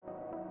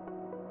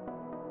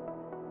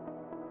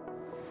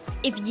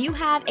If you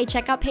have a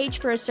checkout page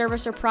for a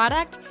service or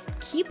product,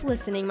 keep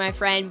listening, my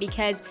friend,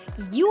 because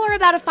you are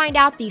about to find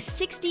out the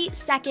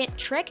 60-second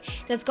trick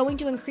that's going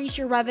to increase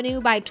your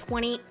revenue by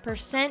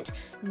 20%.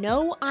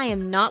 No, I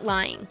am not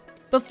lying.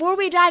 Before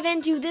we dive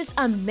into this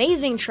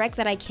amazing trick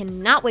that I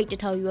cannot wait to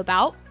tell you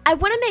about, I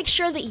want to make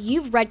sure that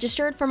you've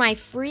registered for my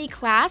free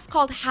class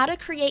called How to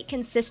Create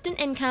Consistent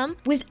Income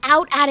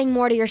Without Adding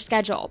More to Your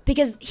Schedule.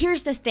 Because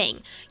here's the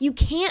thing, you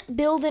can't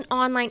build an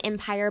online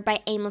empire by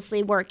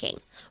aimlessly working,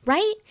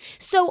 right?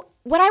 So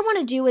what I want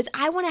to do is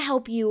I want to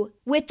help you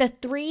with the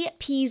 3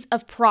 P's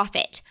of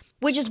profit,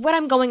 which is what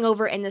I'm going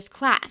over in this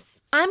class.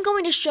 I'm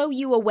going to show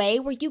you a way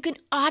where you can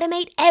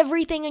automate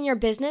everything in your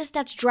business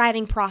that's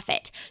driving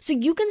profit. So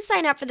you can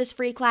sign up for this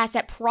free class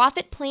at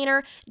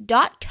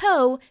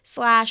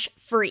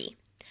profitplanner.co/free.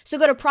 So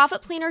go to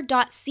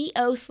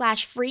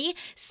profitplanner.co/free,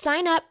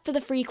 sign up for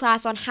the free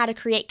class on how to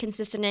create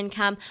consistent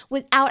income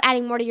without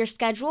adding more to your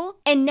schedule.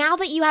 And now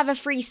that you have a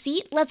free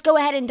seat, let's go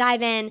ahead and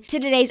dive in to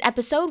today's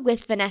episode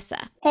with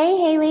Vanessa. Hey,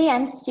 Haley,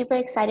 I'm super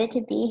excited to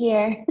be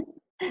here.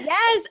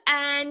 Yes,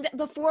 and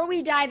before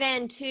we dive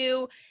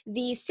into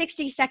the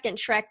 60-second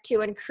trick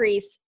to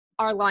increase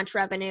our launch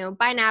revenue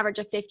by an average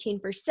of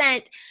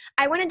 15%,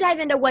 I want to dive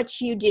into what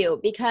you do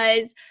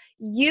because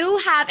you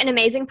have an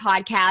amazing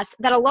podcast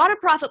that a lot of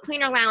Profit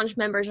Planner Lounge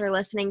members are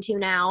listening to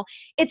now.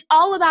 It's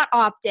all about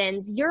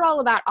opt-ins. You're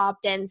all about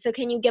opt-ins. So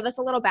can you give us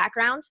a little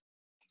background?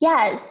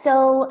 Yeah,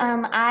 so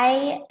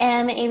I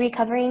am a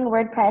recovering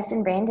WordPress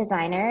and brand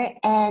designer,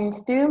 and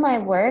through my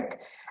work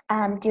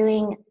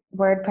doing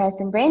WordPress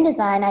and brand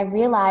design, I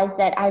realized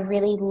that I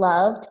really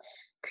loved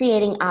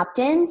creating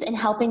opt-ins and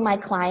helping my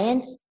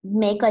clients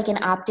make like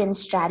an opt-in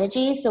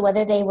strategy. So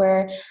whether they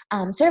were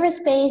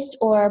service-based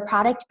or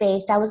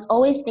product-based, I was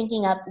always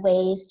thinking up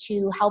ways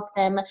to help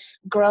them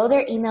grow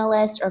their email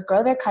list or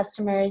grow their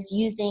customers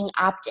using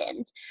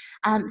opt-ins.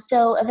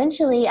 So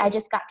eventually I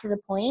just got to the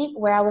point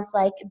where I was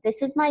like,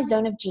 this is my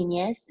zone of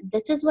genius.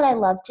 This is what I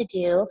love to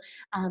do.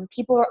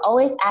 People were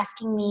always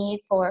asking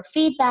me for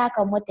feedback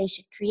on what they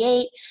should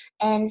create.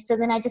 And so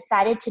then I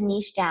decided to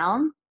niche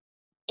down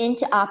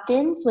into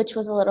opt-ins, which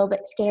was a little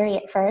bit scary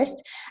at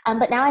first,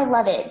 but now I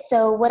love it.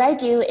 So what I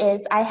do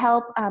is I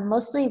help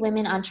mostly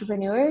women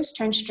entrepreneurs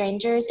turn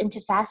strangers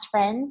into fast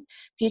friends,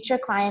 future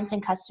clients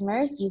and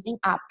customers using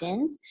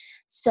opt-ins.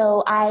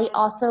 So I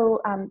also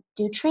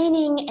do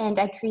training, and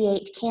I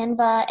create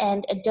Canva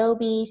and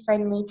Adobe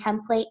friendly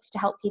templates to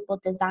help people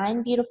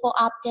design beautiful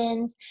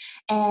opt-ins.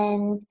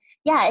 And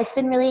yeah, it's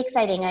been really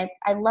exciting.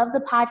 I love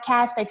the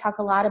podcast. I talk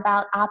a lot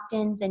about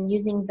opt-ins and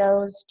using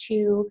those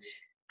to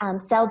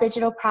sell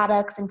digital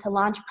products and to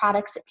launch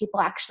products that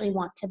people actually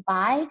want to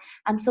buy.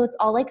 So it's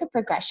all like a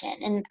progression,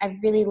 and I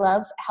really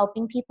love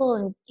helping people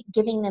and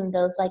giving them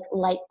those like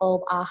light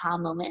bulb aha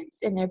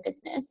moments in their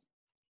business.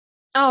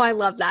 Oh, I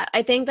love that.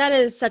 I think that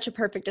is such a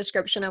perfect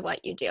description of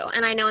what you do.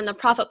 And I know in the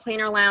Profit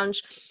Planner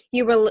Lounge,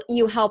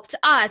 you helped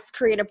us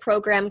create a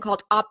program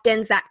called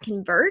Opt-ins That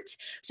Convert.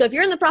 So if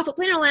you're in the Profit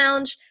Planner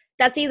Lounge,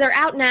 that's either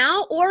out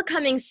now or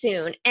coming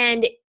soon.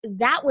 And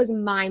that was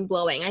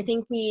mind-blowing. I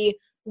think we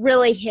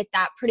really hit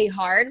that pretty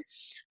hard.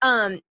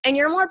 And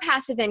you're more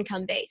passive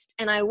income based.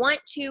 And I want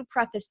to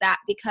preface that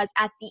because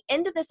at the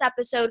end of this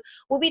episode,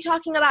 we'll be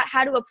talking about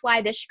how to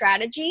apply this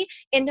strategy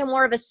into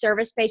more of a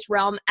service-based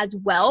realm as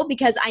well,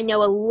 because I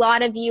know a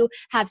lot of you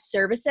have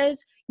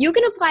services. You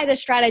can apply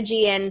this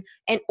strategy and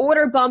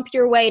order bump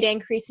your way to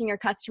increasing your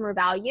customer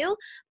value.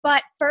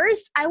 But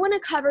first, I want to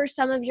cover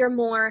some of your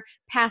more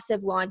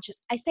passive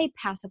launches. I say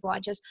passive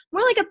launches,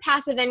 more like a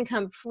passive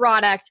income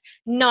product,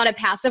 not a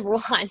passive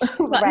launch.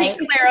 Let me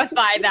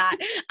clarify that.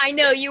 I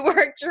know you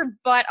worked your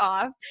butt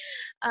off.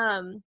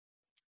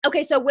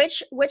 Okay, so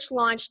which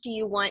launch do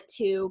you want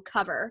to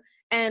cover?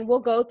 And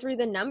we'll go through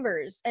the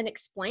numbers and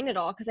explain it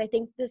all because I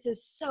think this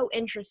is so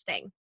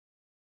interesting.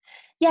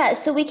 Yeah,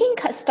 so we can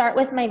start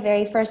with my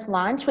very first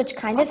launch, which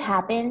kind of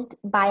happened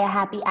by a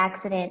happy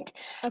accident.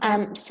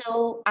 Okay.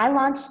 So I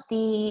launched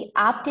the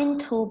opt-in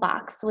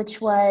toolbox, which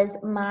was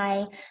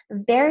my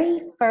very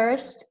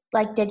first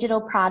like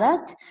digital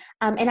product.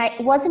 And I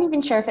wasn't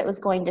even sure if it was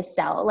going to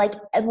sell. Like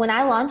when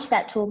I launched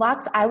that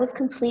toolbox, I was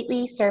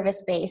completely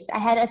service-based. I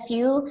had a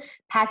few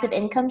passive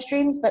income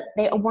streams, but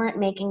they weren't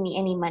making me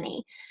any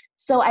money.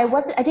 So I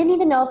didn't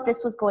even know if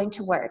this was going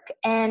to work.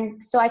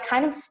 And so I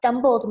kind of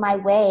stumbled my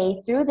way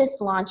through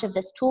this launch of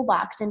this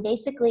toolbox. And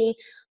basically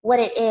what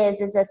it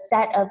is a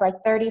set of like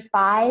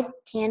 35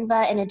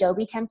 Canva and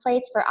Adobe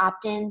templates for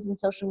opt-ins and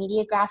social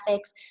media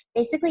graphics,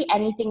 basically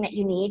anything that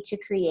you need to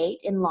create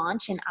and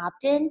launch an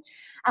opt-in.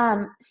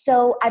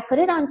 So I put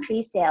it on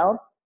pre-sale,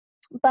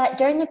 but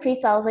during the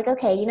pre-sale, I was like,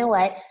 okay, you know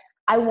what?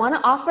 I want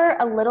to offer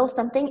a little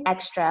something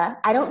extra.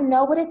 I don't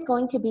know what it's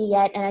going to be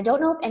yet, and I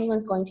don't know if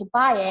anyone's going to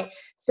buy it.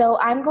 So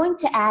I'm going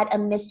to add a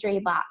mystery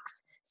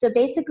box. So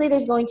basically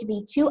there's going to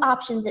be 2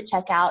 options at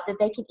checkout that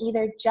they can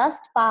either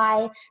just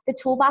buy the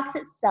toolbox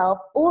itself,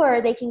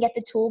 or they can get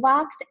the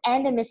toolbox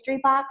and a mystery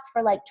box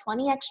for like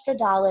 $20 extra.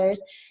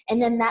 And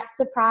then that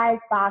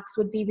surprise box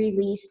would be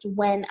released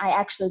when I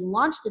actually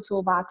launched the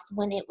toolbox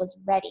when it was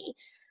ready.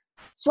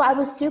 So I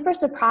was super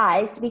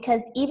surprised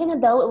because even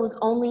though it was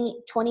only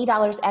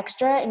 $20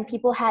 extra and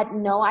people had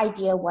no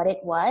idea what it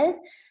was,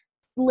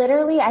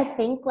 literally I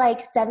think like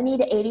 70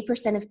 to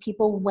 80% of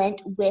people went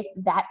with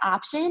that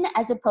option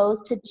as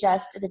opposed to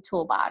just the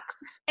toolbox.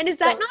 And is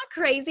that So not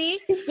crazy?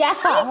 yeah,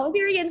 I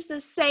experienced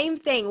the same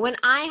thing when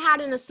I had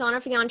an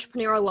Asana for the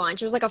Entrepreneurial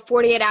launch. It was like a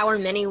 48-hour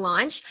mini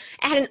launch.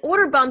 I had an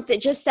order bump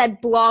that just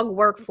said blog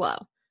workflow.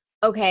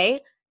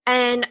 Okay.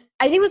 And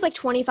I think it was like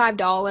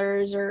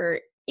 $25 or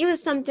it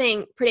was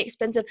something pretty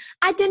expensive.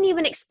 I didn't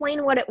even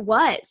explain what it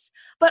was,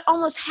 but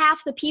almost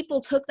half the people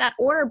took that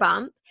order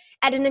bump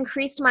and it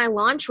increased my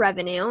launch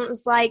revenue. It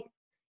was like,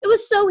 it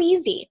was so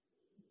easy.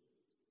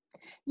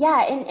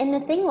 yeah, and the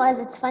thing was,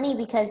 it's funny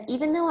because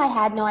even though I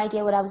had no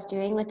idea what I was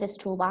doing with this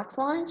toolbox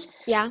launch,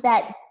 Yeah.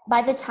 that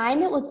by the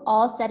time it was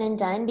all said and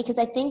done, because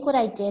I think what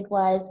I did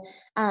was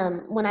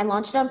when I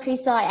launched it on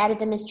pre-sale, I added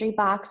the mystery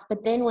box,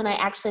 but then when I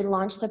actually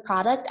launched the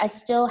product, I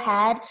still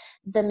had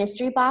the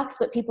mystery box,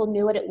 but people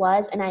knew what it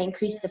was, and I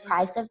increased the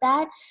price of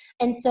that.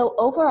 And so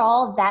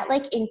overall, that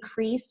like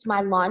increased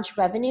my launch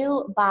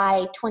revenue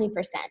by 20%.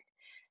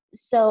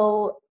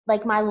 So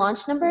like my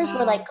launch numbers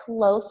were like Wow.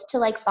 close to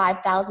like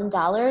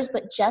 $5,000,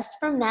 but just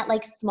from that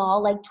like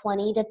small like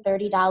 $20 to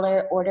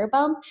 $30 order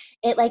bump,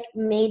 it like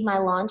made my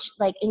launch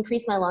like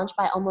increase my launch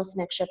by almost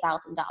an extra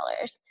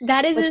 $1,000,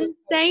 That is which was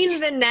insane, crazy.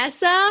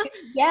 Vanessa.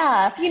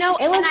 Yeah, You know,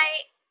 it and was.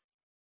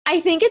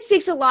 I think it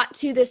speaks a lot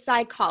to the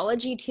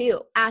psychology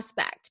too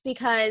aspect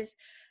because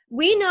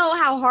we know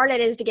how hard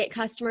it is to get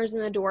customers in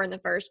the door in the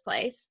first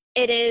place.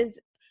 It is,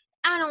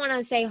 I don't want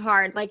to say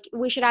hard, like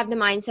we should have the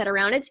mindset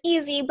around it's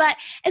easy, but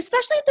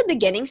especially at the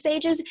beginning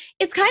stages,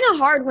 it's kind of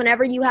hard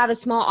whenever you have a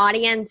small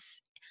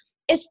audience.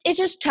 It's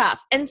just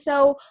tough. And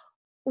so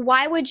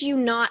why would you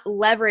not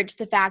leverage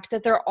the fact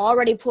that they're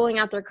already pulling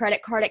out their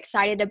credit card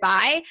excited to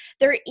buy?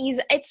 They're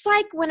easy. It's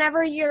like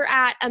whenever you're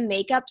at a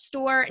makeup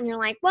store and you're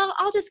like, well,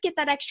 I'll just get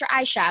that extra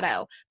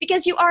eyeshadow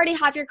because you already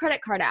have your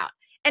credit card out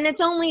and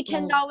it's only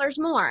Right, $10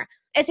 more.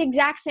 It's the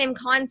exact same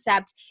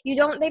concept. They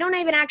don't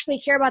even actually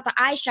care about the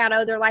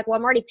eyeshadow. They're like, well,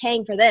 I'm already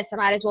paying for this. I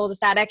might as well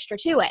just add extra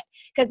to it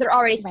because they're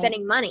already right.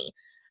 spending money.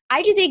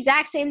 I do the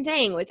exact same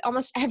thing with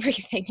almost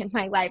everything in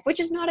my life,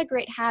 which is not a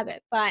great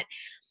habit, but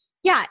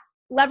yeah,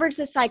 leverage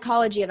the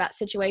psychology of that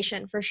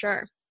situation for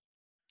sure.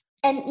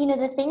 And you know,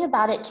 the thing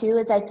about it too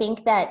is I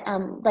think that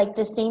like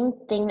the same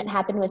thing that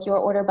happened with your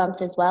order bumps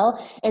as well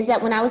is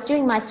that when I was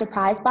doing my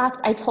surprise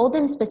box, I told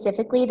them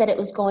specifically that it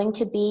was going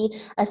to be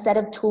a set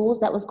of tools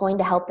that was going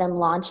to help them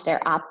launch their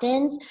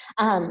opt-ins.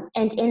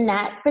 And in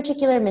that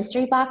particular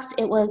mystery box,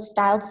 it was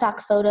styled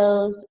stock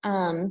photos,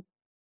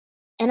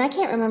 and I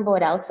can't remember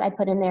what else I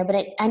put in there, but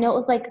I know it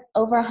was like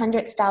over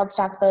 100 styled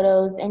stock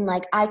photos and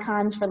like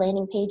icons for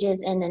landing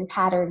pages and then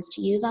patterns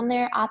to use on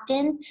their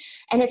opt-ins.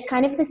 And it's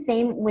kind of the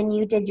same when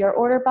you did your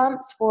order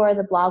bumps for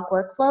the blog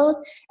workflows,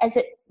 as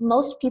it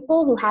most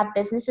people who have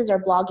businesses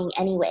are blogging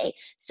anyway.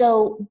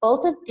 So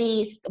both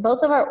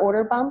of our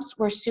order bumps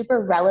were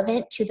super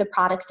relevant to the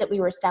products that we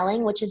were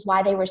selling, which is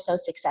why they were so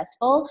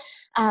successful.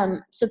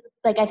 So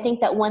like I think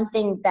that one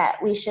thing that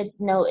we should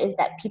know is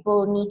that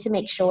people need to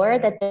make sure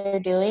that they're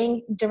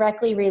doing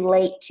directly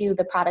relate to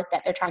the product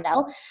that they're trying to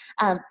sell,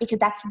 because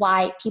that's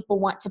why people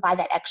want to buy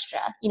that extra.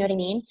 You know what I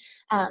mean?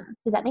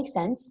 Does that make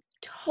sense?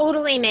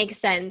 Totally makes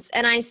sense.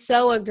 And I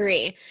so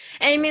agree.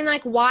 And I mean,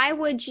 like, why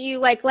would you,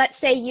 like, let's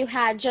say you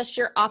had just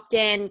your opt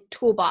in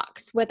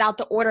toolbox without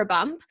the order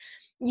bump.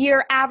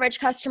 Your average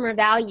customer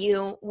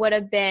value would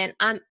have been,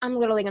 I'm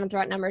literally going to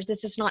throw out numbers.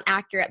 This is not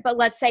accurate, but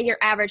let's say your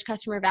average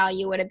customer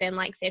value would have been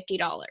like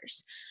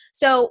 $50.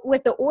 So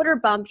with the order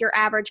bump, your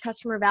average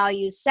customer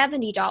value is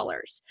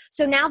 $70.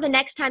 So now the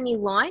next time you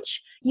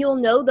launch, you'll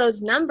know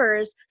those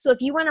numbers. So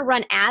if you want to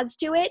run ads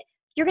to it,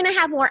 you're going to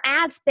have more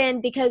ad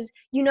spend because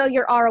you know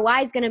your ROI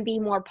is going to be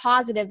more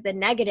positive than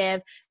negative,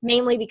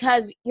 mainly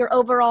because your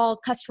overall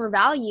customer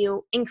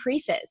value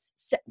increases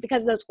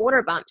because of those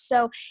order bumps.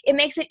 So it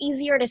makes it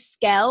easier to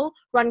scale,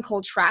 run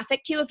cold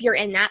traffic to if you're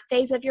in that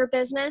phase of your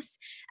business.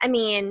 I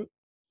mean,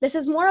 this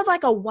is more of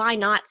like a why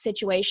not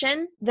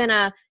situation than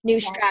a new Yeah,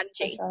 for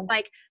strategy. sure.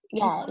 Like,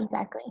 Yeah,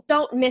 exactly.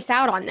 don't miss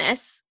out on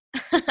this.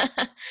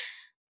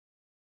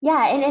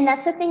 Yeah, and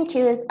that's the thing too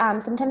is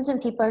sometimes when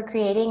people are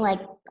creating like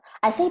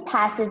I say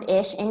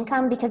passive-ish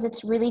income because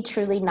it's really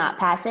truly not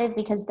passive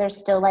because there's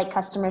still like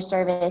customer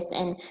service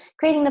and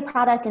creating the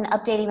product and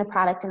updating the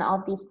product and all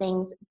of these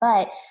things.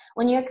 But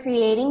when you're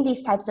creating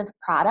these types of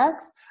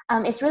products,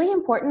 it's really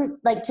important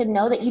like to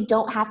know that you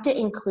don't have to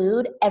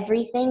include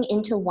everything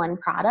into one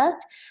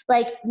product.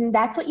 Like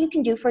that's what you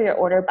can do for your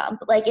order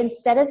bump. Like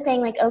instead of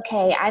saying like,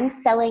 okay, I'm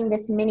selling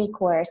this mini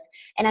course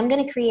and I'm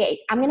going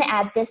to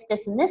add this,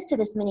 this, and this to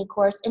this mini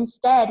course.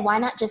 Instead, why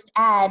not just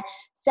add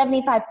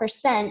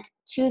 75%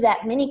 to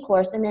that mini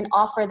course and then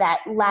offer that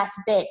last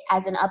bit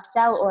as an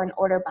upsell or an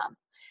order bump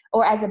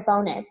or as a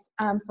bonus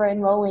for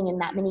enrolling in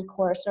that mini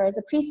course or as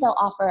a pre-sale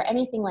offer or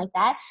anything like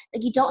that.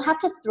 Like you don't have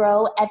to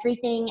throw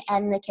everything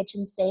and the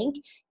kitchen sink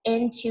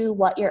into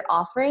what you're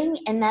offering.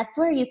 And that's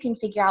where you can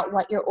figure out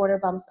what your order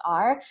bumps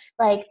are.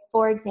 Like,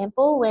 for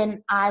example,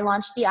 when I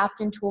launched the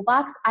opt-in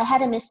toolbox, I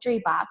had a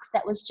mystery box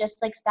that was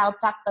just like styled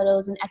stock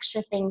photos and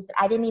extra things that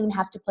I didn't even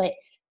have to put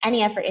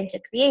any effort into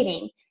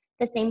creating.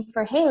 The same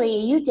for Haley.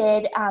 You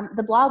did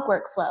the blog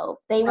workflow.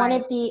 They Right.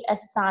 wanted the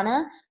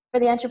Asana for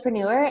the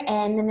entrepreneur,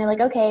 and then they're like,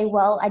 okay,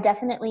 well, I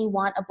definitely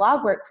want a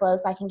blog workflow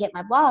so I can get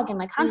my blog and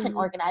my content Mhm.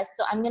 organized,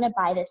 so I'm going to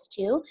buy this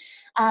too.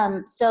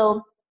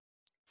 So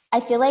I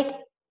feel like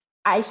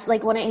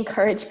like want to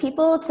encourage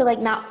people to like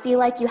not feel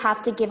like you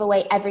have to give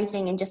away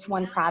everything in just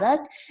one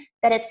product,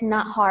 that it's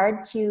not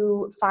hard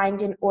to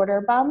find an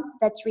order bump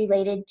that's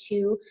related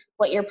to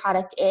what your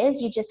product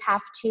is. You just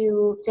have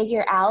to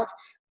figure out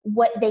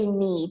what they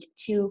need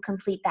to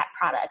complete that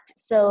product.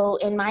 So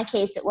in my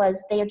case, it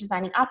was they are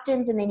designing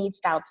opt-ins and they need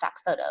styled stock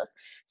photos.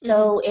 Mhm.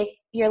 So if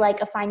you're like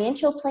a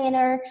financial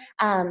planner,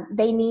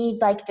 they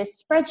need like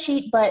this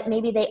spreadsheet, but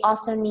maybe they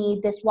also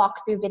need this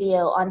walkthrough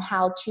video on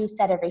how to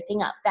set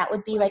everything up. That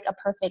would be Right. like a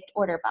perfect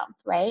order bump,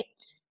 right?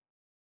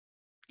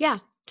 Yeah,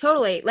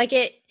 totally. Like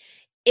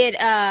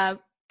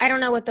I don't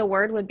know what the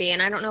word would be,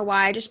 and I don't know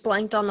why I just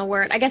blanked on the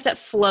word. I guess it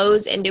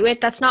flows into it.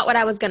 That's not what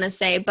I was going to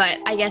say, but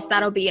I guess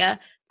that'll be a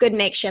good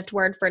makeshift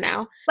word for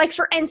now. Like,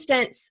 for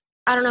instance,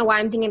 I don't know why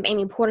I'm thinking of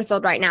Amy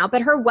Porterfield right now,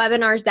 but her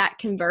webinars that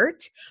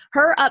convert,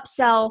 her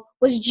upsell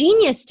was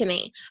genius to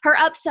me. Her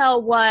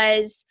upsell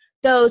was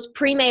those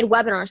pre-made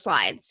webinar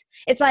slides.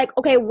 It's like,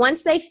 okay,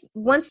 once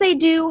they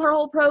do her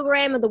whole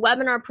program or the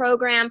webinar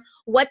program,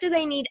 what do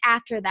they need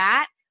after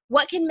that?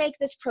 What can make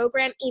this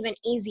program even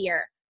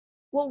easier?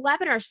 Well,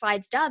 webinar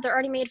slides, duh, they're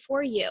already made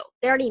for you.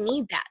 They already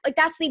need that. Like,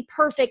 that's the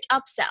perfect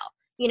upsell,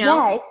 you know?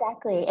 Yeah,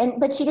 exactly. And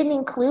but she didn't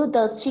include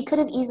those. She could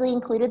have easily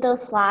included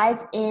those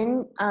slides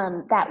in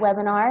that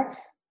webinar,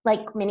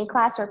 like mini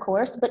class or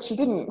course, but she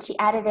didn't. She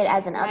added it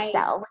as an Right.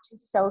 upsell, which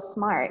is so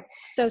smart.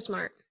 So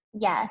smart.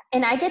 Yeah,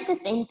 and I did the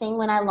same thing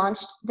when I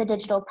launched the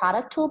digital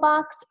product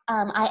toolbox.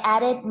 I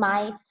added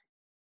my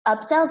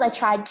upsells. I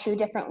tried two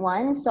different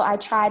ones. So I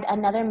tried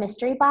another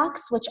mystery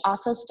box, which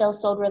also still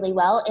sold really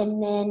well,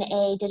 and then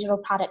a digital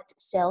product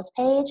sales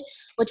page,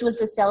 which was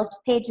the sales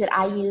page that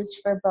I used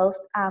for both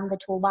the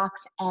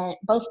toolbox and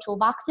both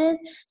toolboxes.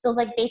 So it was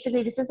like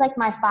basically this is like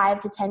my 5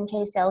 to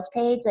 10K sales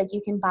page. Like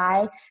you can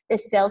buy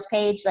this sales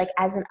page like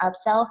as an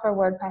upsell for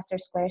WordPress or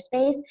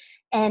Squarespace.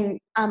 And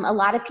a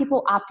lot of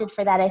people opted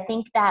for that. I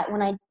think that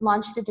when I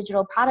launched the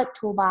digital product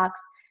toolbox,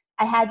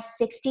 I had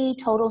 60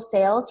 total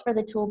sales for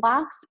the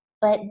toolbox,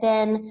 but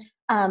then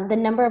the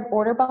number of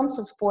order bumps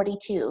was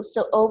 42.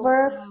 So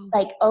Wow.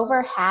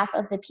 over half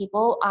of the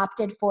people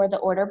opted for the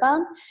order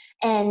bump,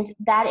 and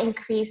that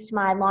increased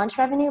my launch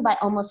revenue by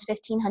almost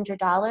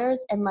 $1,500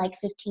 and like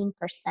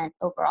 15%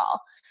 overall.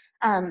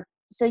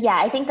 So yeah,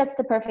 I think that's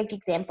the perfect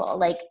example.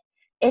 Like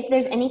if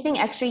there's anything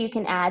extra you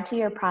can add to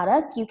your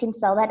product, you can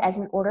sell that as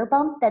an order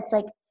bump that's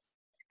like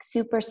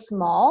super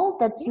small,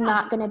 Yeah.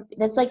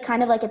 that's like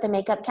kind of like at the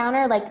makeup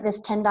counter, like this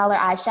 $10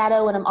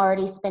 eyeshadow when I'm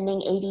already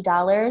spending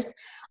 $80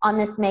 on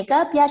this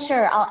makeup. Yeah,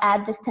 sure, I'll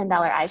add this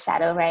 $10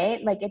 eyeshadow,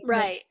 right? Like it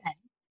Right. makes sense.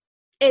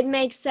 It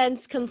makes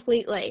sense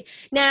completely.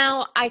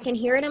 Now, I can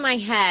hear it in my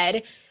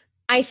head.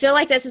 I feel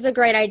like this is a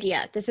great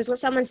idea. This is what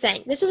someone's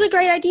saying. This is a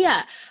great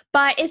idea,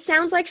 but it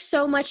sounds like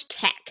so much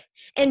tech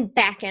and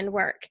back end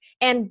work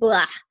and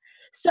blah.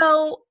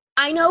 So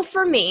I know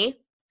for me,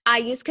 I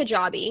use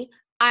Kajabi.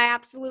 I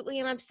absolutely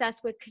am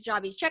obsessed with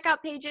Kajabi's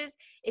checkout pages.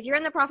 If you're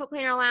in the Profit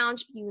Planner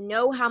Lounge, you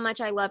know how much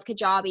I love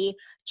Kajabi.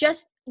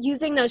 Just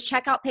using those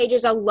checkout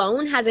pages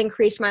alone has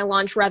increased my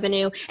launch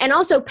revenue and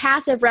also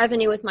passive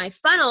revenue with my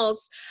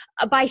funnels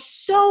by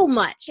so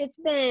much. It's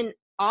been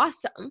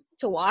awesome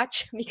to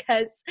watch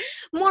because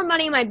more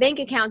money in my bank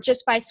account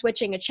just by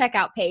switching a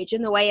checkout page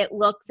and the way it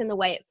looks and the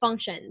way it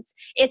functions.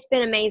 It's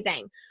been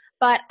amazing.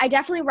 But I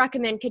definitely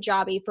recommend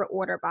Kajabi for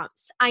order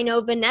bumps. I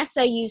know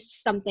Vanessa used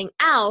something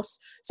else.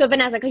 So,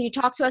 Vanessa, could you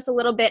talk to us a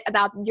little bit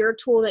about your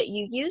tool that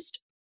you used?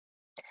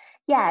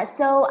 Yeah,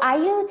 so I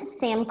used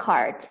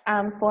Samcart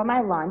for my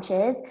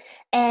launches.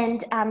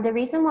 And the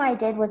reason why I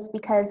did was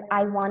because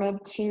I wanted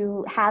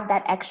to have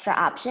that extra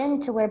option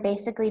to where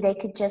basically they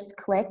could just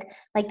click,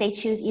 like they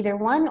choose either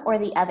one or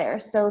the other.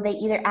 So they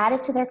either add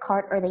it to their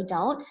cart or they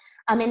don't.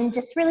 And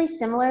just really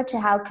similar to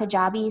how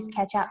Kajabi's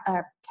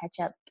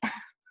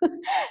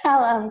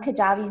how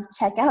Kajabi's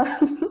checkout,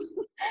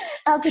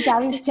 how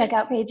Kajabi's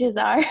checkout pages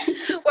are.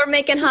 We're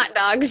making hot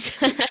dogs.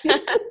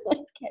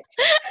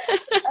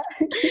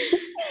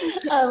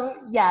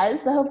 Yeah,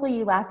 so hopefully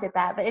you laughed at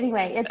that. But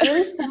anyway, it's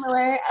really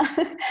similar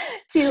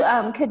to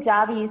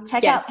Kajabi's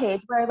checkout Yes.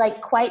 page where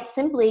like quite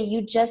simply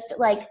you just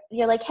like,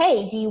 you're like,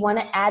 hey, do you want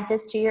to add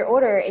this to your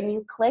order? And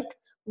you click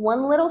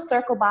one little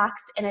circle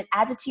box and it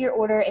adds it to your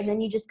order and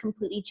then you just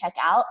completely check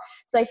out.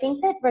 So I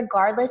think that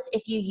regardless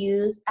if you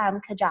use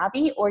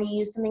Kajabi or you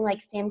use something like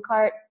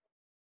Samcart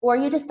or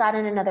you decide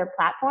on another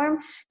platform,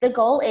 the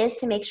goal is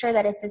to make sure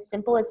that it's as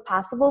simple as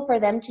possible for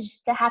them to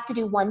just to have to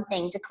do one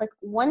thing, to click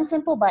one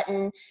simple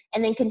button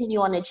and then continue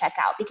on to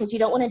checkout, because you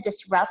don't want to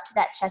disrupt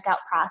that checkout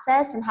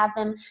process and have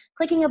them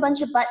clicking a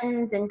bunch of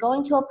buttons and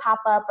going to a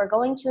pop-up or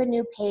going to a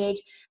new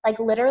page. Like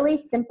literally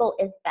simple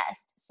is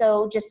best.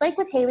 So just like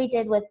what Haley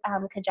did with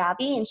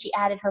Kajabi, and she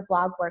added her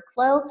blog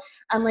workflow,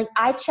 like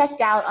I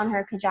checked out on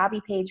her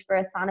Kajabi page for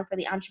Asana for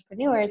the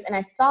Entrepreneurs, and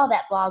I saw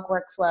that blog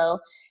workflow,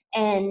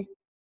 and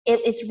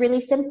it's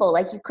really simple.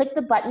 Like you click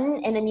the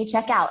button and then you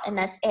check out, and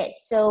that's it.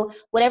 So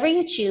whatever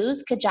you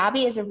choose,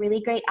 Kajabi is a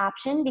really great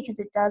option because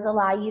it does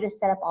allow you to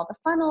set up all the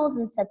funnels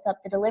and sets up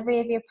the delivery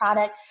of your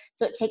product.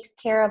 So it takes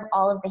care of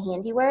all of the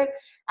handiwork.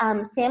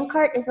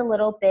 Samcart is a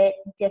little bit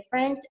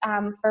different.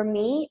 For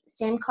me,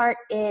 Samcart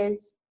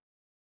is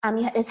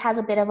it has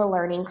a bit of a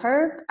learning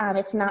curve.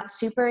 It's not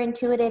super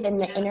intuitive, and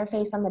the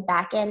interface on the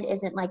back end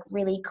isn't like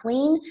really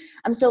clean.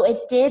 So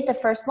it did the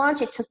first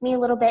launch. It took me a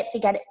little bit to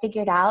get it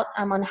figured out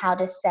on how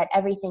to set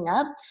everything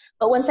up.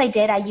 But once I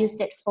did, I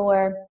used it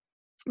for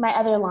my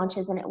other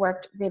launches, and it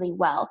worked really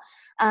well.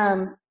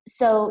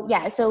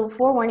 So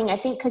forewarning, I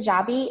think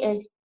Kajabi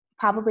is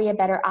probably a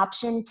better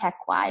option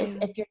tech-wise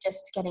if you're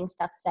just getting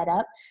stuff set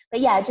up.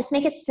 But yeah, just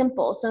make it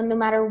simple. So no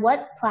matter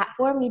what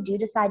platform you do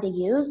decide to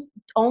use,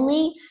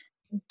 only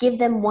give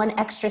them one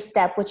extra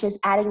step, which is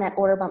adding that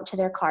order bump to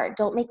their cart.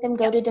 Don't make them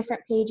go to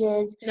different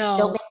pages. No.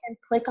 Don't make them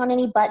click on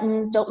any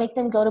buttons. Don't make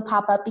them go to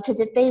pop up, because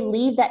if they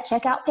leave that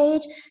checkout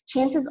page,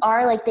 chances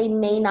are like they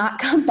may not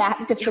come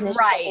back to finish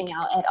checking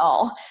out at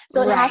all.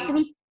 So it has to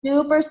be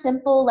super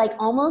simple, like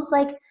almost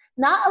like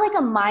not like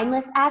a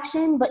mindless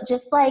action, but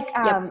just like,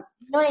 you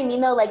know what I mean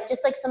though? Like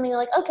just like something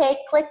like, okay,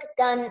 click,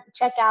 done,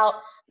 check out,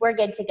 we're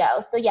good to go.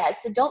 So yeah,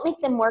 so don't make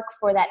them work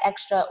for that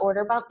extra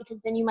order bump,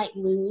 because then you might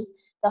lose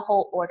the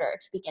whole order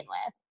to begin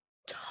with.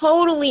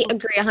 Totally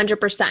agree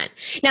 100%.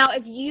 Now,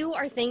 if you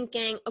are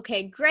thinking,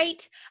 okay,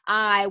 great,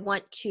 I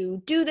want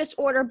to do this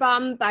order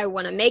bump, I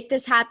want to make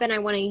this happen, I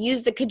want to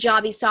use the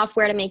Kajabi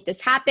software to make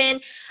this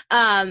happen,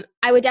 I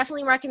would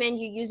definitely recommend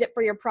you use it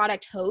for your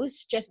product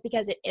host, just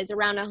because it is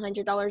around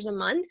 $100 a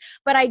month.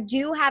 But I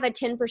do have a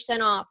 10%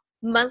 off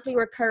monthly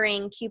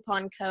recurring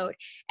coupon code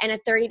and a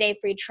 30-day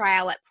free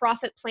trial at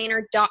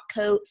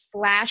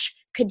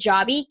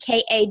profitplanner.co/Kajabi,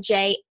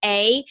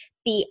 Kajabi.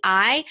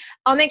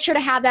 I'll make sure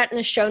to have that in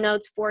the show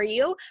notes for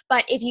you.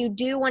 But if you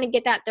do want to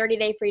get that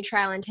 30-day free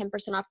trial and 10%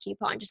 off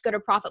coupon, just go to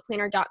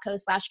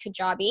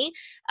profitplanner.co/Kajabi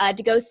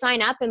to go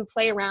sign up and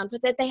play around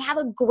with it. They have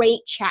a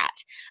great chat.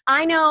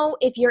 I know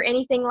if you're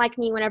anything like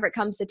me whenever it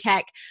comes to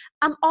tech,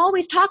 I'm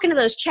always talking to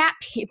those chat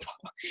people.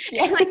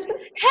 And like,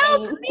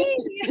 help me.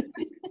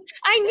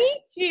 I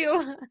need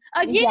you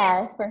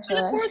again for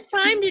the fourth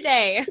time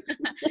today.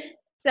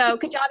 So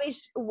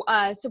Kajabi's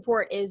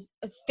support is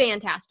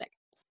fantastic.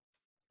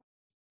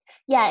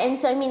 Yeah, and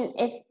so I mean,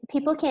 if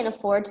people can't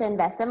afford to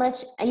invest that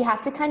much, you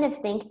have to kind of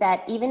think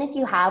that even if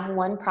you have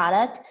one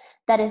product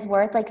that is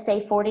worth like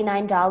say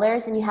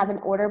 $49 and you have an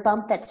order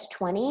bump that's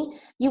 $20,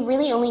 you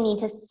really only need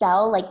to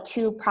sell like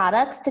 2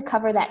 products to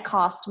cover that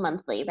cost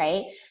monthly,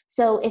 right?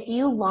 So if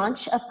you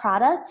launch a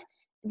product,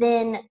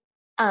 then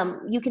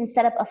you can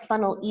set up a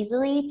funnel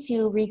easily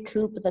to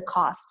recoup the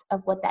cost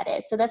of what that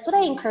is. So that's what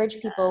I encourage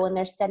people when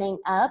they're setting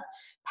up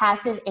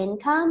passive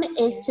income,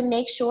 is to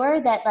make sure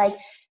that like,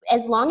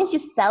 as long as you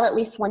sell at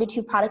least 1 to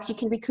 2 products, you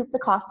can recoup the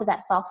cost of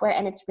that software,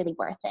 and it's really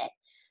worth it.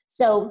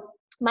 So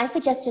my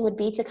suggestion would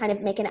be to kind of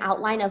make an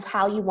outline of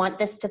how you want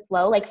this to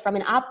flow, like from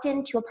an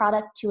opt-in to a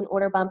product to an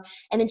order bump,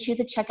 and then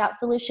choose a checkout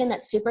solution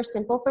that's super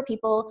simple for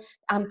people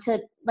to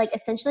like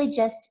essentially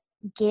just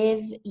give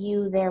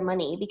you their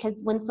money.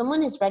 Because when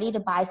someone is ready to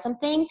buy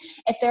something,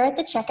 if they're at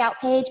the checkout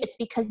page, it's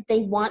because they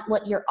want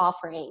what you're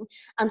offering.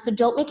 So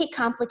don't make it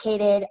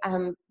complicated.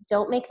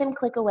 Don't make them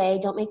click away.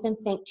 Don't make them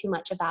think too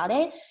much about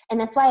it. And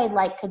that's why I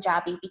like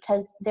Kajabi,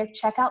 because their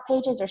checkout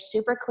pages are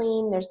super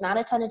clean. There's not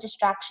a ton of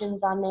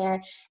distractions on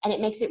there, and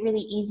it makes it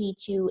really easy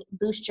to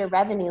boost your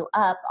revenue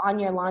up on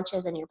your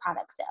launches and your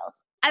product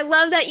sales. I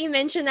love that you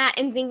mentioned that,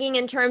 and thinking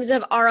in terms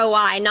of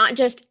ROI, not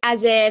just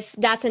as if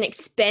that's an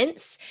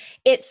expense.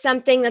 It's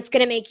something that's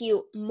going to make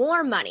you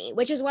more money,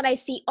 which is what I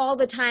see all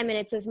the time. And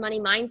it's this money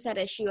mindset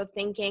issue of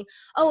thinking,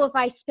 oh, if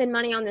I spend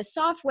money on this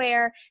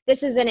software,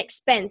 this is an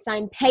expense.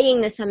 I'm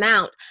paying this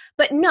amount.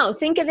 But no,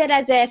 think of it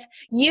as if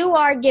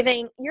you're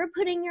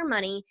putting your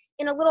money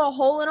in a little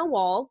hole in a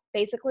wall,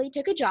 basically,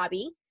 to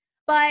Kajabi.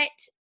 But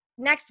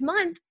next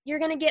month, you're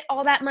going to get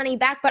all that money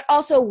back, but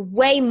also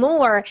way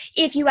more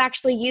if you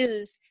actually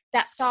use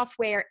that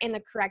software in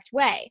the correct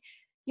way.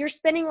 You're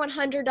spending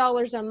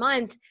 $100 a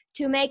month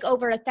to make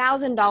over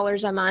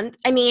 $1,000 a month.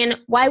 I mean,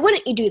 why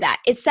wouldn't you do that?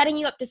 It's setting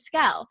you up to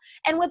scale.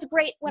 And what's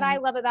great, what I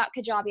love about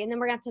Kajabi, and then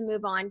we're going to have to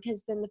move on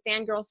because then the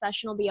fangirl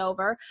session will be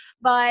over.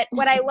 But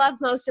what I love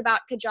most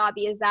about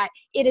Kajabi is that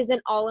it is an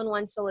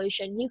all-in-one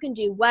solution. You can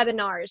do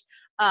webinars,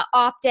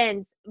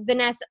 opt-ins.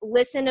 Vanessa,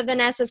 listen to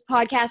Vanessa's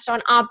podcast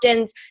on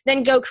opt-ins,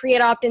 then go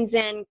create opt-ins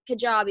in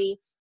Kajabi.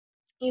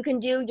 You can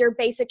do your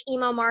basic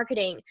email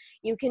marketing.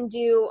 You can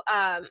do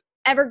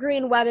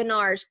evergreen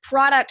webinars,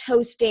 product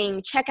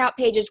hosting, checkout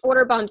pages,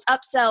 order bumps,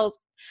 upsells,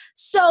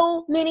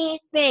 so many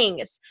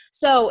things.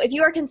 So if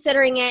you are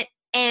considering it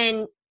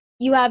and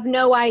you have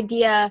no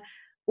idea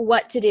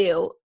what to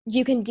do,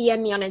 you can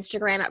DM me on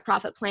Instagram at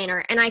Profit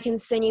Planner, and I can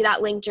send you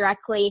that link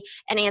directly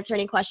and answer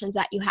any questions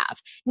that you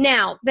have.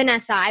 Now,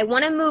 Vanessa, I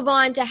want to move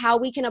on to how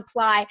we can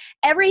apply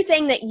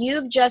everything that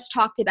you've just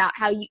talked about,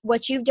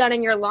 what you've done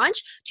in your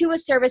launch to a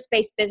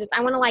service-based business.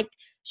 I want to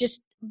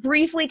just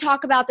briefly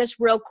talk about this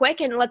real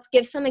quick, and let's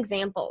give some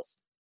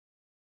examples.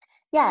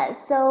 Yeah,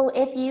 so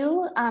if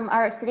you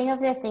are sitting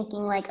over there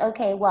thinking like,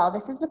 okay, well,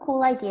 this is a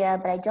cool idea,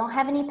 but I don't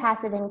have any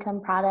passive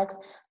income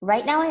products.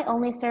 Right now, I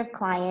only serve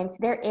clients.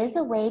 There is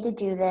a way to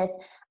do this,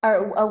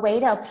 or a way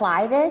to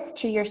apply this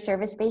to your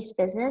service-based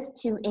business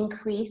to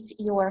increase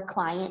your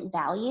client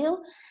value.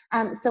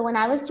 So when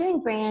I was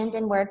doing brand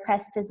and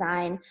WordPress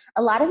design,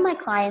 a lot of my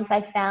clients I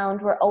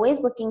found were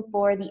always looking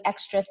for the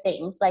extra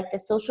things like the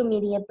social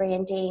media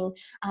branding,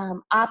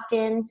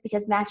 opt-ins,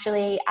 because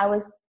naturally I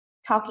was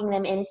talking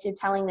them into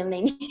telling them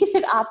they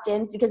needed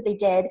opt-ins because they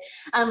did.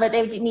 But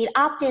they would need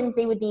opt-ins.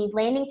 They would need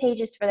landing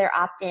pages for their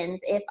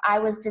opt-ins. If I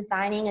was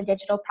designing a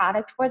digital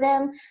product for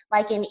them,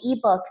 like an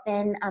ebook,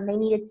 then they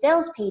needed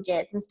sales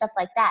pages and stuff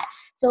like that.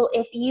 So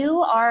if you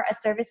are a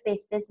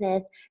service-based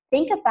business,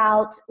 think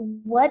about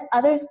what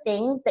other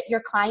things that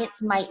your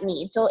clients might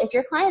need. So if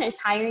your client is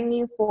hiring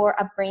you for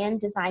a brand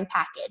design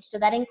package, so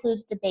that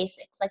includes the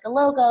basics like a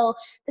logo,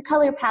 the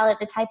color palette,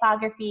 the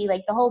typography,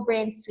 like the whole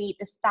brand suite,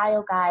 the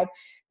style guide,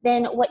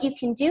 then what you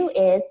can do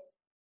is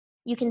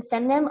you can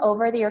send them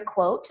over your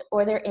quote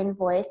or their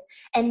invoice.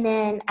 And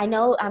then I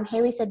know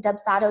Haley said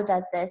Dubsado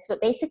does this,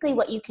 but basically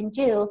what you can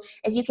do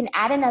is you can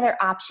add another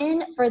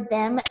option for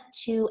them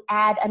to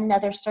add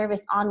another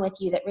service on with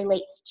you that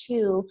relates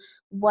to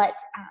what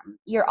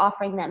you're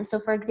offering them. So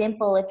for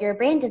example, if you're a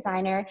brand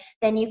designer,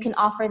 then you can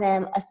offer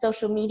them a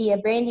social media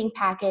branding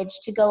package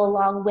to go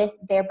along with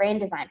their brand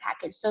design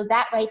package. So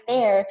that right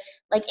there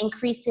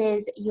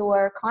increases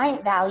your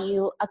client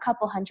value a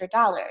couple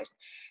 $100s.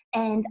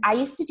 And I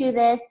used to do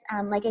this.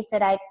 Like I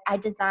said, I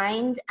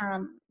designed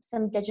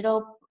some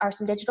digital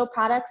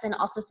products and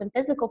also some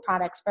physical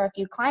products for a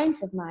few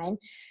clients of mine.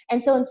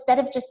 And so instead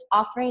of just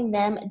offering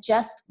them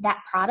just that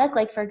product,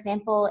 like for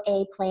example,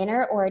 a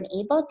planner or an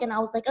ebook, and I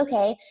was like,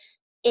 okay,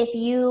 if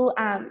you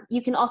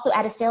can also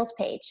add a sales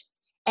page.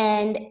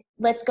 And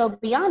let's go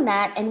beyond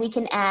that, and we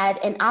can add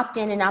an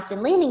opt-in and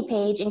opt-in landing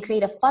page and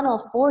create a funnel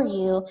for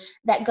you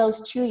that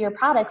goes to your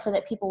product so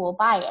that people will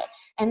buy it.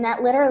 And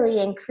that literally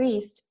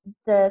increased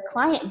the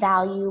client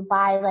value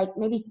by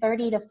maybe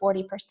 30 to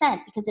 40%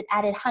 because it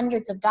added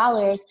hundreds of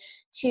dollars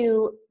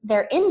to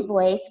their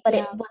invoice, but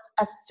it was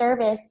a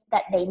service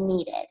that they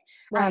needed.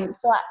 Right.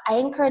 So I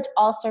encourage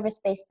all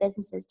service-based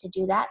businesses to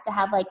do that, to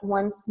have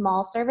one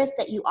small service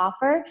that you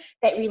offer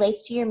that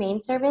relates to your main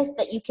service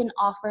that you can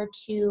offer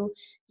to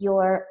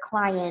your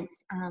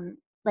clients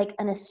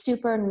in a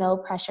super no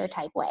pressure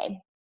type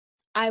way.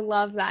 I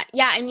love that.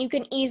 Yeah, and you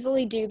can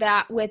easily do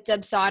that with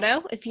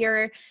Dubsado. If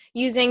you're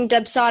using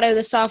Dubsado,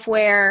 the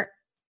software,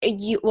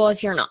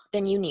 if you're not,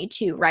 then you need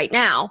to right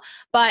now.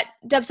 But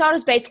Dubsado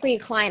is basically a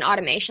client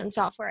automation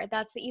software.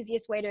 That's the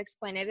easiest way to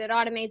explain it. It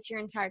automates your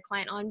entire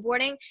client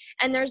onboarding.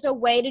 And there's a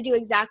way to do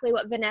exactly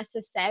what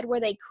Vanessa said, where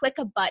they click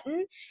a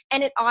button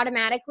and it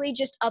automatically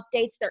just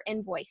updates their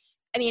invoice.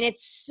 I mean,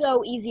 it's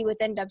so easy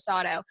within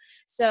Dubsado.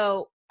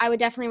 So I would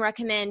definitely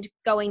recommend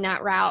going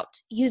that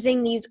route,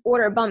 using these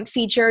order bump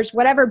features.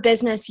 Whatever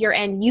business you're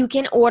in, you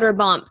can order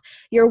bump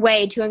your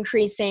way to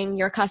increasing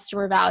your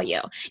customer value.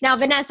 Now,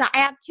 Vanessa, I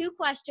have two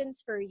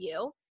questions for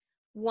you.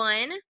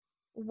 One,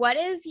 what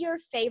is your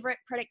favorite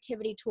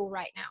productivity tool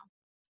right now?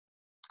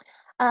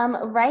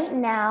 Right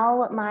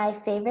now, my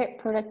favorite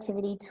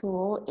productivity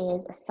tool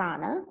is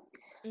Asana.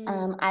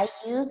 I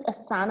use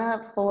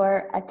Asana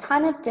for a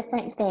ton of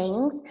different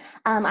things.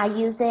 I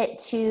use it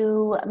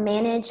to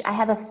manage. I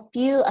have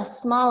a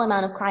small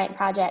amount of client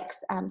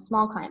projects,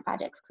 small client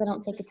projects, because I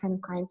don't take a ton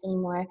of clients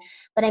anymore.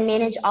 But I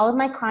manage all of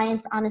my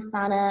clients on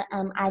Asana.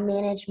 I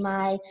manage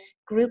my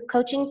group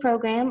coaching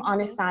program on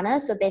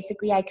Asana. So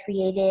basically, I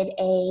created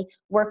a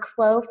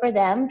workflow for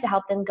them to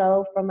help them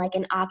go from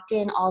an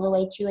opt-in all the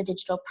way to a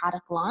digital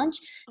product launch.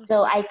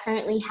 So I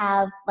currently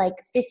have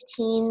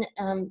 15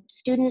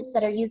 students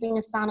that are using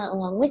Asana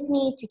along with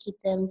me to keep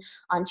them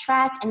on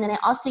track. And then I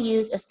also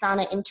use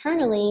Asana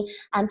internally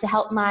to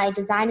help my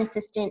design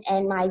assistant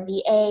and my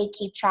VA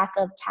keep track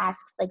of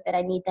tasks that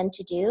I need them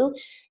to do.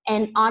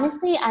 And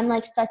honestly, I'm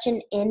such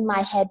an in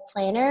my head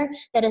planner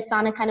that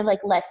Asana kind of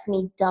lets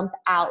me dump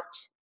out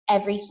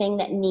everything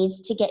that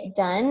needs to get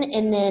done,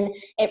 and then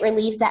it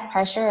relieves that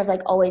pressure of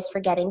always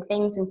forgetting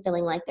things and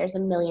feeling like there's a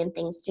million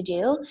things to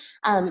do.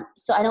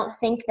 So I don't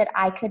think that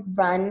I could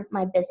run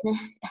my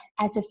business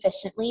as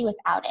efficiently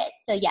without it.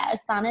 So yeah,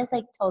 Asana is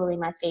totally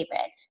my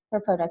favorite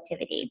for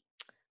productivity.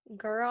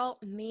 Girl,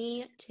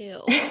 me too.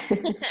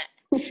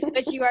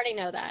 But you already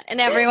know that, and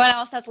everyone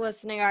else that's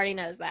listening already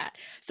knows that.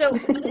 So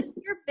what is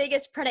your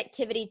biggest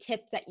productivity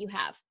tip that you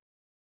have?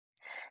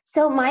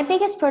 So my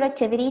biggest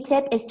productivity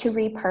tip is to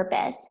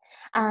repurpose.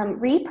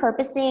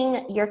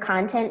 Repurposing your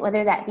content,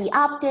 whether that be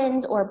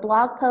opt-ins or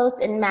blog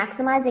posts, and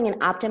maximizing and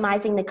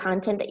optimizing the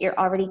content that you're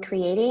already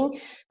creating,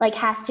 like,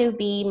 has to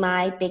be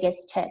my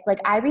biggest tip. Like,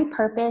 I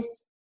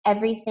repurpose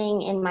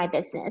everything in my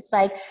business.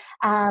 Like,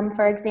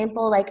 for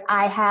example, like,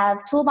 I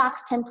have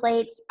toolbox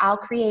templates. I'll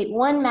create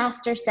one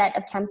master set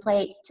of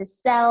templates to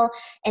sell,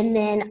 and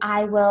then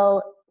I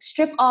will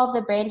strip all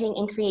the branding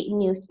and create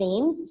new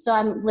themes. So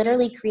I'm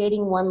literally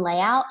creating one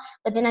layout,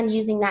 but then I'm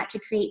using that to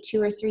create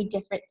 2 or 3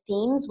 different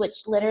themes,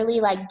 which literally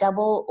like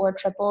double or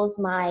triples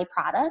my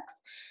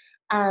products.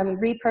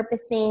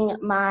 Repurposing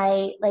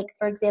my, like,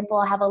 for example,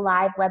 I have a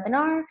live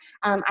webinar.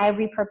 I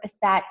repurpose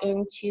that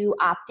into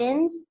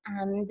opt-ins.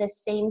 The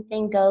same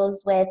thing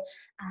goes with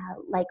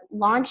like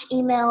launch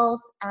emails,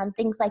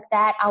 things like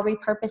that. I'll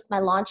repurpose my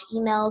launch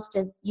emails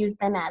to use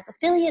them as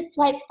affiliate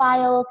swipe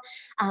files.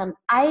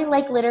 I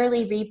like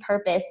literally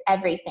repurpose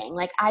everything.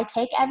 Like, I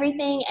take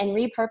everything and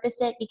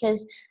repurpose it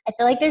because I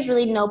feel like there's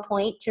really no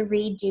point to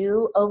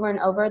redo over and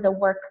over the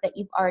work that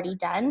you've already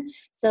done.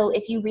 So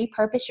if you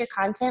repurpose your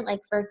content,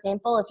 like, for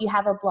example, if you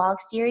have a blog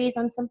series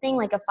on something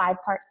like a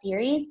 5-part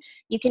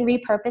series, you can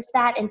repurpose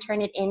that and turn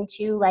it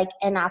into like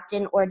an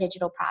opt-in or a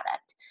digital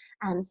product.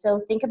 So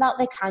think about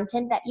the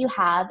content that you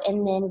have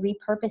and then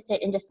repurpose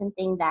it into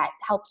something that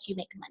helps you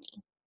make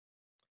money.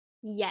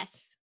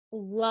 Yes.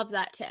 Love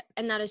that tip.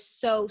 And that is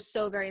so,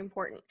 so very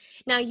important.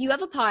 Now, you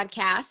have a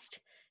podcast.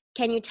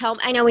 Can you tell,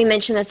 I know we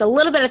mentioned this a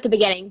little bit at the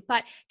beginning,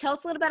 but tell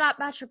us a little bit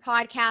about your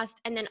podcast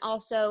and then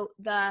also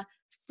the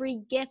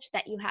free gift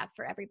that you have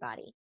for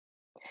everybody.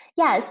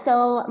 Yeah,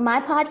 so my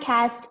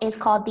podcast is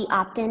called the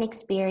Opt-in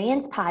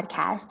Experience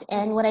Podcast.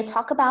 And what I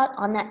talk about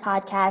on that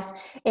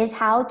podcast is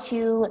how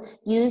to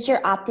use your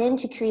opt-in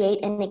to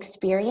create an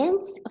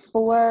experience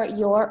for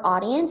your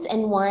audience,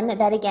 and one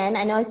that, again,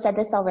 I know I said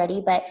this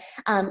already, but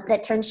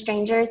that turns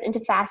strangers into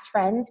fast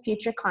friends,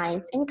 future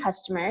clients, and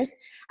customers.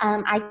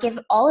 I give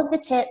all of the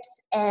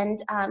tips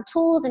and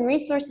tools and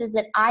resources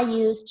that I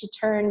use to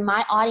turn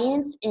my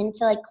audience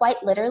into, like,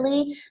 quite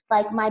literally,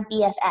 like, my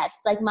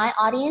BFFs. Like, my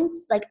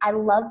audience, like,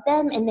 I love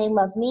them and they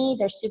love me.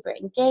 They're super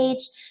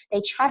engaged.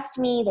 They trust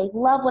me. They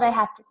love what I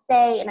have to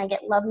say, and I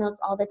get love notes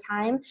all the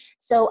time.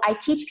 So I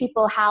teach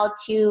people how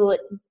to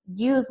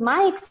use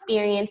my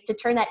experience to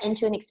turn that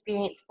into an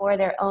experience for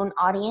their own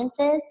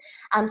audiences.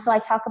 So I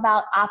talk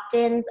about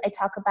opt-ins. I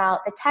talk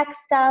about the tech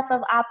stuff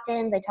of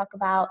opt-ins. I talk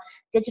about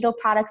digital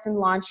products and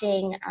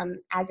launching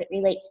as it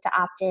relates to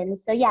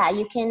opt-ins. So yeah,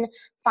 you can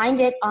find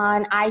it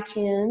on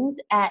iTunes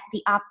at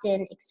the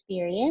Opt-in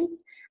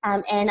Experience.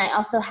 And I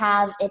also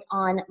have it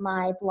on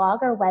my blog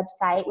or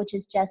website, which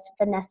is just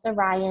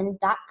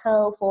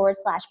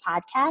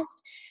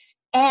vanessaryan.co/podcast.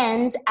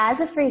 And as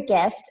a free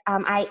gift,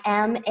 I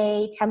am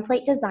a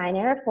template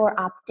designer for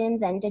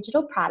opt-ins and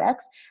digital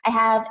products. I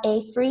have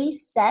a free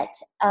set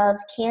of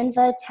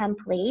Canva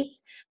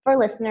templates for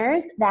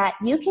listeners that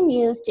you can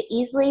use to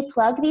easily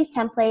plug these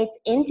templates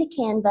into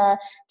Canva,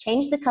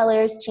 change the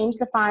colors, change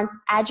the fonts,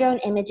 add your own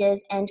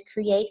images, and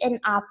create an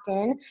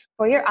opt-in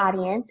for your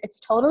audience. It's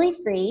totally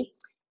free.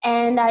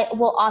 And I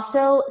will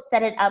also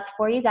set it up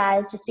for you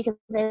guys just because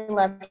I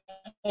love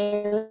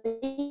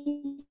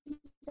Haley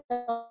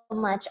so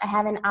much. I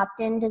have an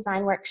opt-in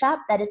design workshop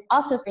that is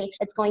also free.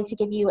 It's going to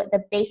give you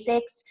the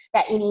basics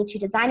that you need to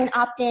design an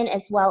opt-in,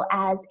 as well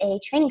as a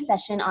training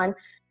session on,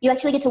 you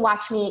actually get to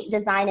watch me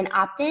design an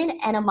opt-in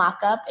and a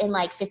mock-up in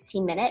like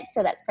 15 minutes.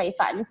 So that's pretty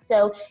fun.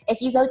 So if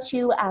you go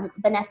to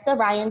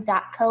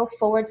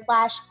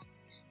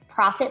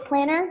vanessaryan.co/profit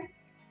planner,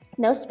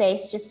 no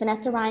space, just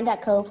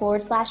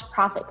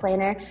vanessaryan.co/profit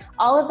planner.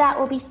 All of that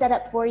will be set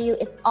up for you.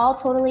 It's all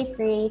totally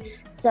free.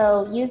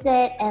 So use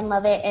it and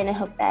love it. And I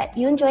hope that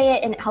you enjoy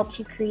it and it helps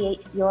you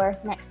create your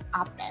next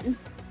opt-in.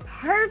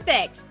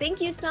 Perfect.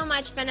 Thank you so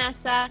much,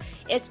 Vanessa.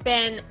 It's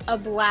been a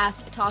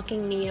blast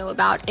talking to you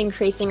about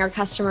increasing our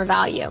customer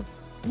value.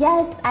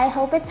 Yes, I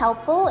hope it's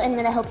helpful, and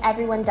then I hope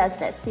everyone does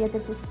this because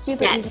it's a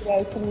super easy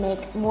way to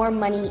make more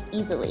money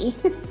easily.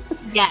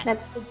 Yes.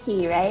 That's the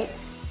key, right?